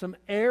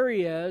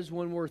areas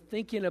when we're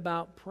thinking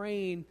about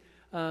praying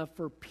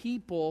for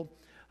people.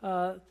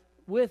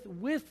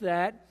 With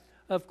that,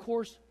 of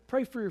course,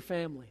 pray for your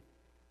family.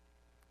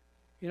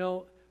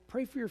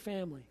 Pray for your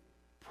family.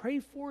 Pray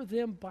for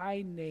them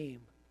by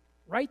name.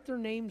 Write their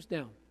names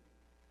down.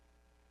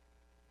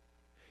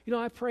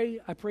 I pray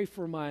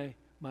for my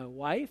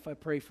wife. I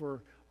pray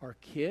for our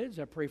kids.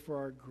 I pray for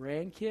our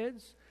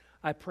grandkids.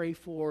 I prayed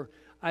for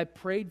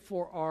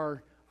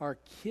our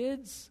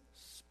kids'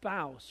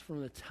 spouse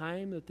from the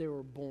time that they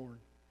were born.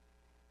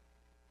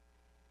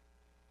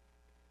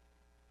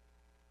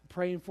 I'm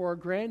praying for our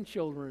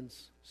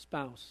grandchildren's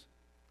spouse.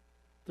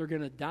 They're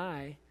going to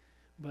die,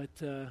 but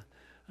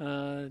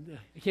I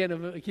can't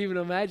even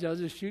imagine. I'll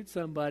just shoot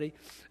somebody.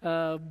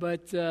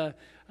 Anyway,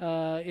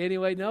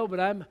 no. But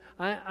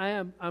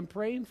I'm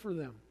praying for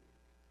them.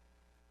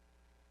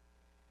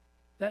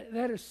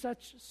 That is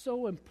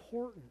so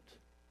important.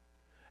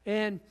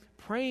 And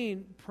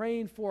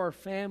praying for our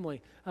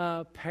family,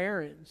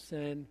 parents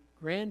and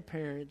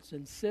grandparents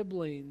and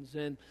siblings,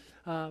 and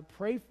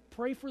pray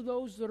for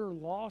those that are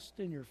lost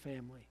in your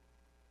family.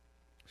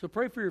 So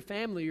pray for your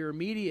family, your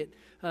immediate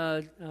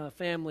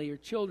family, your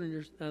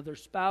children, their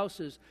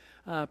spouses.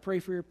 Pray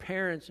for your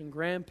parents and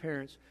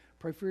grandparents.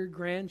 Pray for your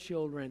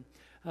grandchildren.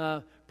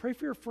 Pray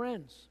for your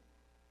friends.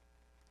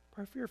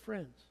 Pray for your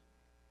friends.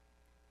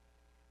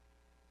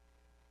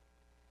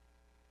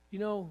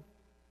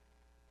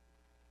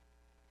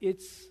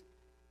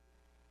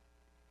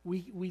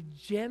 We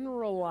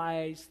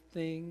generalize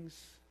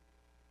things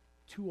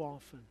too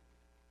often.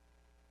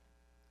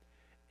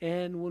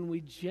 And when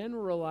we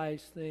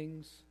generalize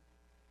things,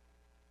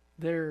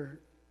 our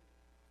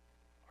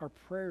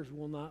prayers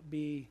will not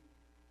be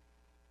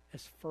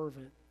as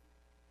fervent.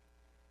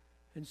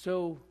 And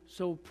so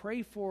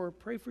pray for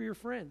your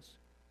friends.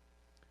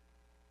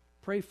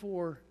 Pray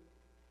for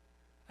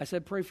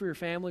your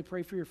family,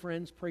 pray for your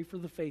friends, pray for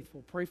the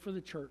faithful, pray for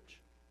the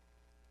church.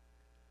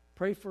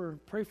 Pray for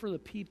the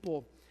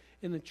people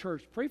in the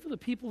church. Pray for the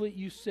people that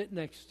you sit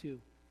next to.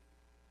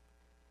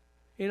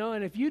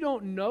 And if you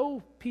don't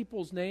know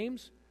people's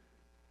names,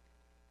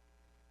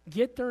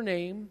 get their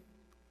name,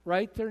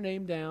 write their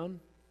name down,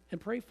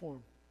 and pray for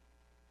them.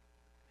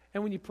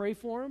 And when you pray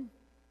for them,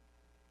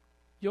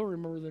 you'll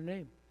remember their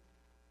name.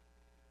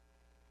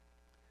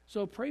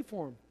 So pray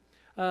for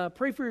them.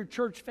 Pray for your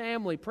church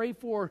family. Pray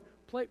for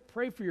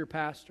your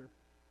pastor.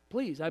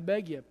 Please, I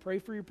beg you, pray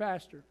for your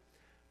pastor.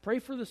 Pray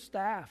for the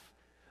staff.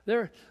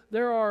 There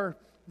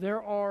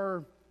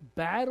are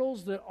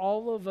battles that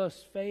all of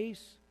us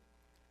face,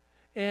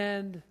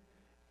 and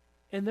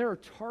there are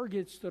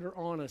targets that are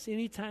on us.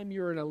 Anytime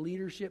you're in a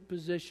leadership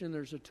position,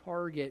 there's a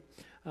target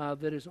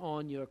that is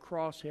on you, a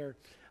crosshair.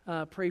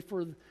 Pray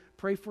for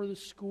the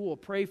school.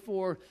 Pray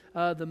for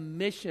the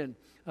mission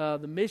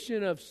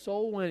of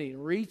soul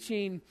winning,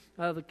 reaching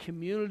the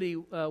community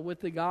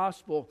with the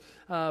gospel.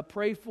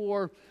 Pray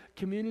for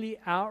community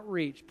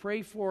outreach.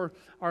 Pray for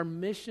our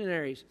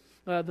missionaries.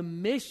 The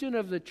mission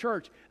of the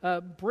church.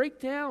 Break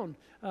down.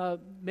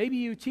 Maybe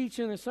you teach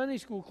in a Sunday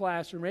school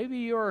class, or maybe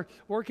you're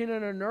working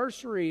in a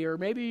nursery, or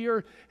maybe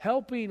you're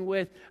helping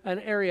with an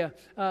area.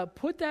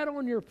 Put that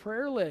on your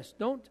prayer list.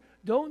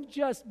 Don't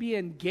just be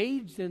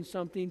engaged in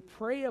something.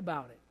 Pray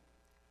about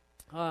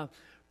it.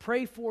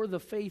 Pray for the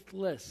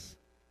faithless.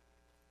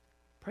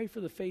 Pray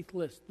for the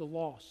faithless, the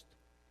lost.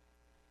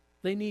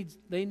 They need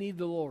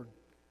the Lord.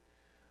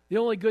 The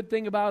only good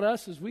thing about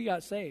us is we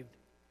got saved.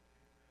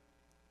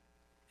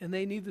 And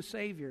they need the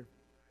Savior.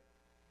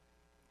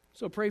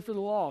 So pray for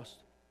the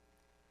lost.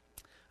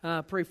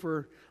 Pray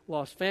for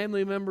lost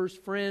family members,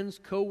 friends,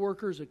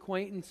 co-workers,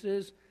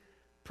 acquaintances.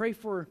 Pray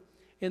for,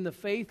 in the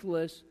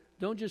faithless,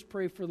 don't just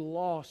pray for the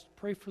lost,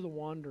 pray for the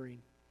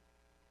wandering.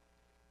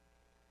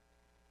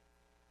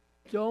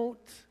 Don't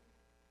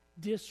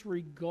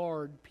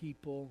disregard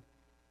people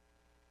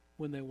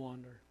when they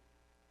wander.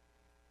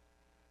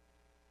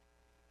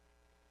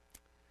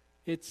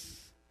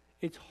 It's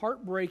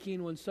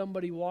heartbreaking when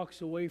somebody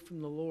walks away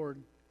from the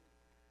Lord,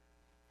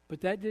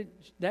 but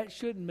that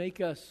shouldn't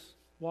make us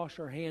wash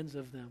our hands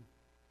of them.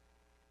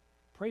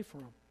 Pray for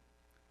them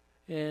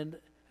and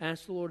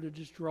ask the Lord to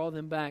just draw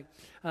them back.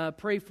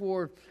 Pray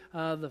for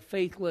the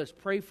faithless.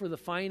 Pray for the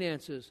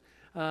finances.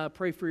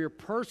 Pray for your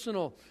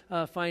personal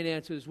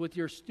finances with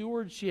your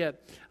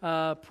stewardship.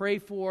 Pray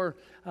for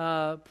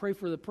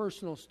the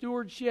personal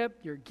stewardship,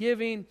 your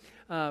giving.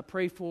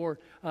 Pray for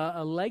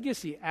a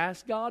legacy.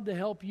 Ask God to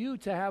help you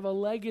to have a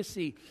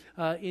legacy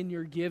in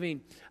your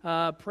giving.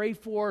 Pray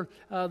for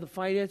the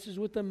finances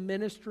with the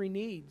ministry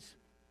needs.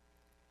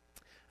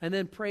 And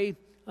then pray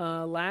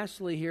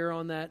lastly here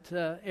on that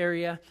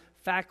area,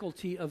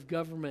 faculty of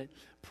government.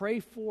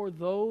 Pray for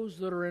those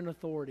that are in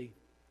authority.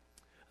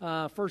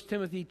 1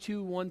 Timothy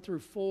 2, 1 through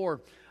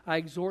 4, I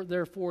exhort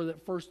therefore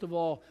that first of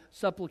all,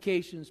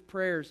 supplications,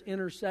 prayers,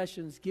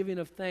 intercessions, giving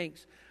of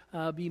thanks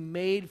be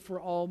made for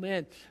all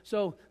men.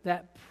 So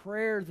that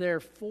prayer there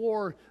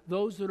for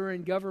those that are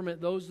in government,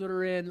 those that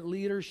are in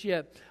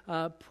leadership,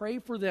 pray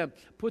for them.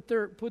 Put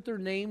their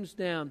names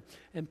down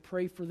and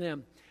pray for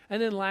them. And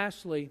then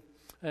lastly,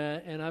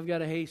 and I've got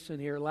to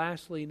hasten here,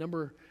 lastly,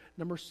 number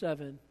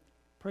 7,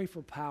 pray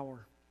for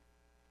power.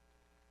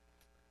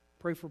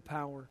 Pray for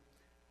power.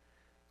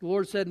 The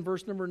Lord said in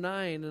verse number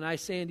 9, and I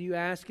say unto you,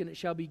 ask, and it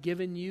shall be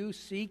given you.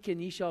 Seek, and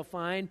ye shall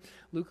find.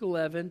 Luke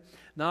 11.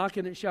 Knock,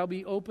 and it shall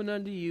be opened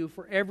unto you.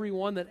 For every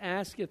one that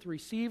asketh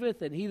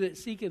receiveth, and he that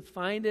seeketh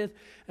findeth,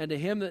 and to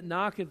him that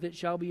knocketh it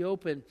shall be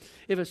opened.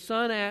 If a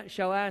son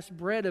shall ask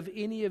bread of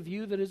any of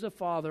you that is a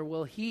father,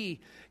 will he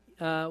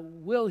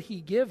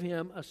give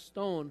him a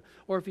stone?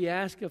 Or if he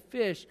ask a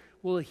fish,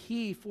 will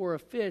he for a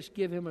fish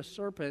give him a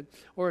serpent?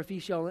 Or if he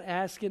shall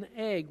ask an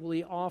egg, will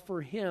he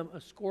offer him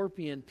a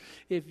scorpion?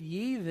 If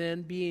ye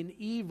then, being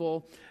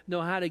evil,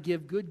 know how to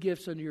give good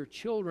gifts unto your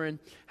children,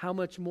 how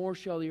much more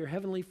shall your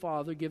heavenly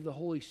Father give the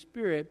Holy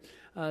Spirit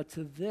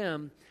to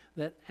them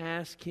that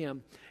ask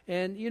him?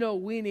 And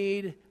we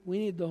need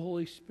the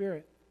Holy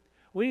Spirit.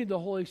 We need the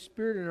Holy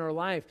Spirit in our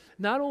life.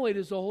 Not only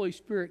does the Holy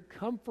Spirit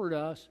comfort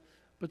us,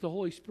 but the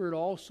Holy Spirit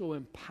also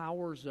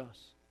empowers us.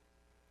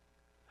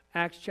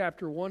 Acts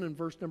chapter 1 and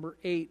verse number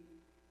 8.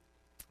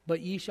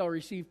 But ye shall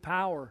receive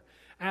power.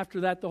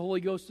 After that the Holy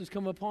Ghost has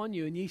come upon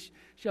you, and ye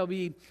shall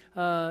be,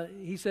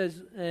 he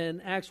says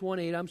in Acts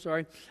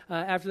 1:8,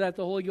 after that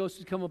the Holy Ghost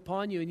has come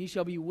upon you, and ye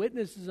shall be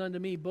witnesses unto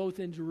me both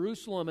in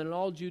Jerusalem and in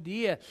all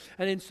Judea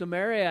and in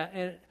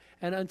Samaria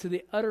and unto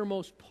the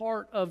uttermost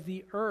part of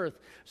the earth.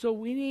 So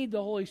we need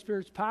the Holy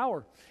Spirit's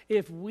power.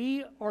 If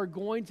we are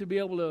going to be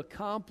able to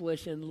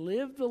accomplish and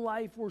live the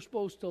life we're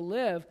supposed to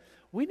live,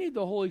 we need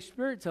the Holy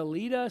Spirit to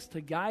lead us,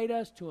 to guide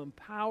us, to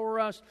empower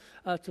us,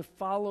 to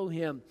follow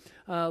Him.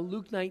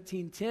 Luke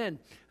 19:10,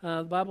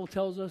 the Bible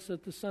tells us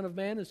that the Son of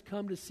Man has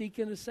come to seek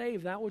and to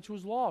save that which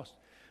was lost.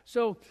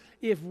 So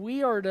if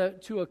we are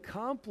to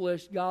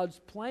accomplish God's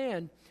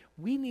plan,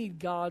 we need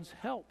God's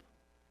help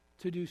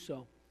to do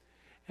so.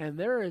 And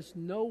there is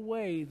no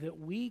way that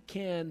we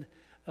can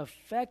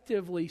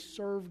effectively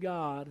serve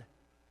God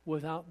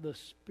without the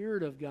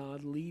Spirit of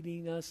God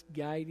leading us,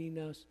 guiding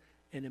us,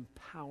 and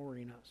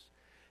empowering us.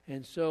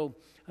 And so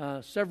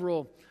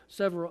several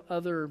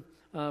other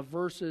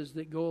verses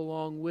that go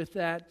along with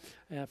that.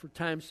 For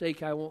time's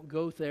sake, I won't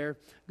go there.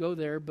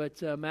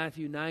 But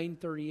Matthew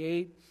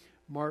 9:38,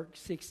 Mark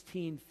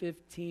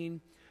 16:15,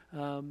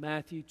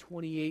 Matthew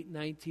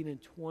 28:19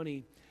 and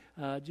 20,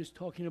 just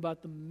talking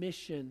about the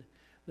mission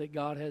that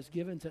God has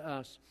given to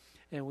us,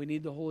 and we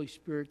need the Holy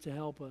Spirit to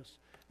help us.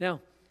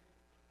 Now,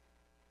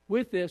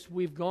 with this,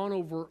 we've gone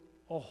over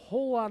a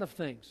whole lot of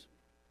things.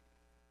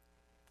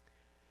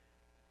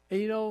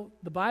 And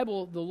the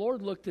Bible, the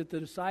Lord looked at the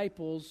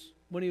disciples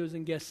when He was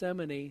in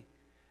Gethsemane,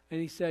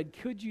 and He said,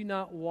 could you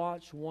not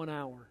watch 1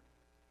 hour?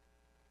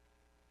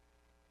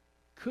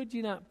 Could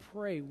you not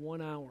pray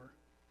 1 hour?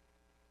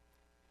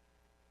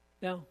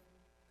 Now,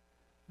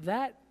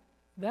 that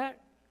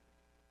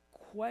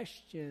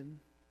question,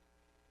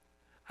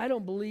 I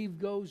don't believe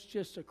goes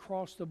just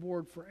across the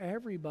board for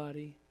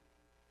everybody,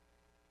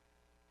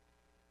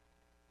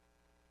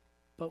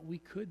 but we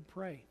could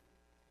pray.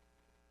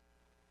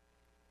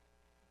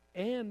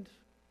 And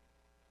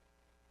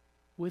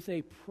with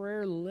a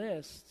prayer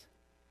list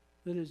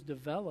that is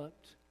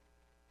developed,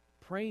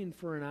 praying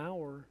for an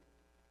hour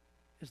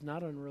is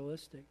not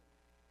unrealistic.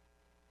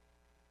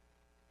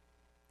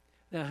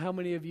 Now, how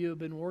many of you have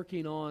been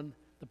working on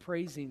the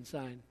praising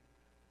side?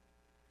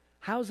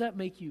 How does that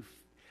make you?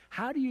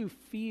 How do you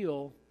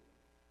feel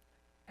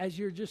as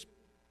you're just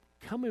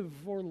coming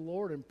before the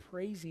Lord and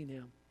praising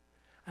Him?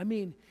 I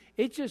mean,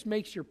 it just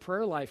makes your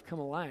prayer life come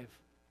alive.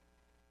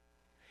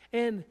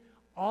 And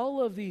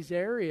all of these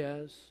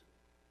areas,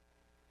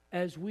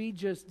 as we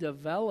just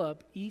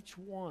develop each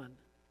one,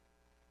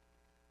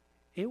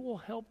 it will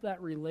help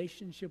that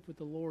relationship with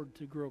the Lord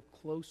to grow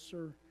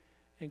closer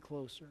and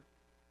closer.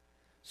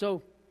 So,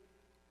 you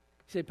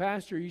say,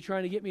 Pastor, are you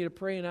trying to get me to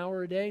pray an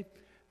hour a day?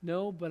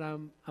 No, but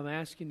I'm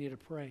asking you to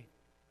pray.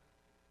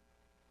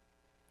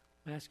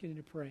 I'm asking you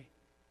to pray.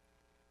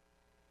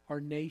 Our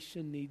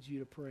nation needs you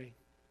to pray.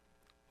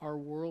 Our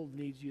world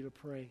needs you to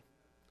pray.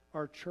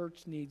 Our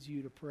church needs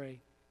you to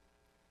pray.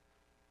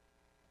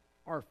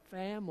 Our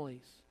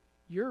families,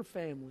 your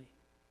family,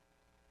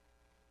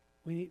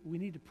 we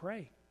need to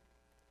pray.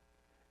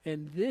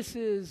 And this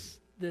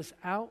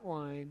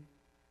outline,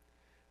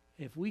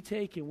 if we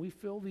take and we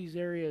fill these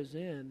areas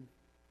in,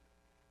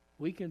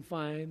 we can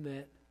find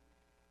that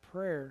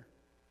prayer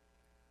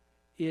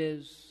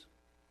is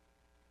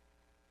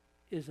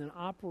an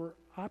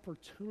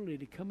opportunity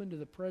to come into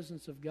the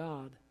presence of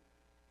God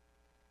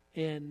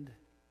and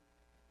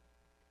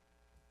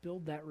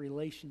build that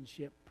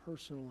relationship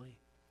personally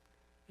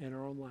in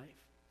our own life.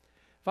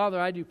 Father,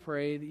 I do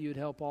pray that you would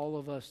help all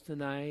of us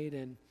tonight.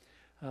 And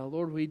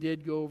Lord, we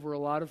did go over a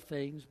lot of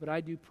things, but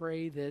I do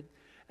pray that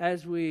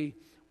as we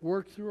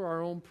work through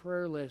our own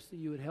prayer list, that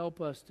you would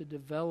help us to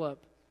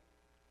develop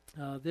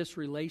this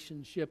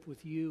relationship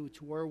with you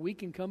to where we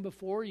can come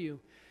before you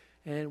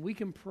and we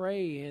can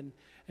pray. And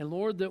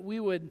Lord, that we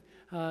would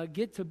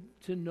get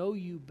to know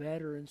you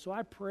better. And so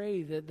I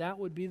pray that that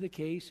would be the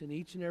case in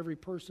each and every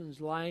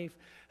person's life.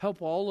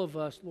 Help all of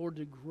us, Lord,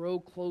 to grow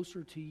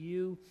closer to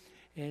you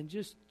and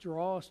just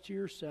draw us to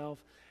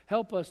yourself.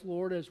 Help us,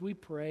 Lord, as we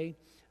pray.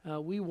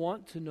 We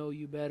want to know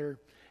you better.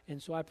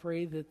 And so I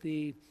pray that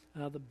the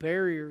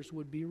barriers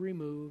would be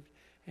removed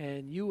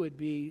and you would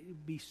be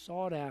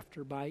sought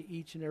after by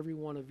each and every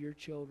one of your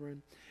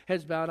children.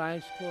 Heads bowed,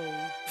 eyes closed.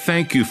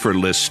 Thank you for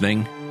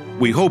listening.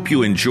 We hope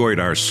you enjoyed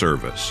our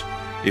service.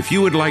 If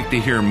you would like to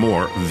hear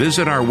more,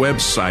 visit our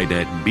website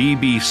at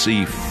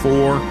bbc4me.org.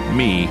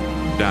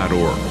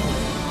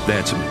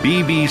 That's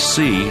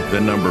bbc4me.org.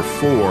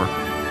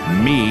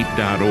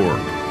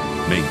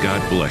 May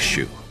God bless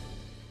you.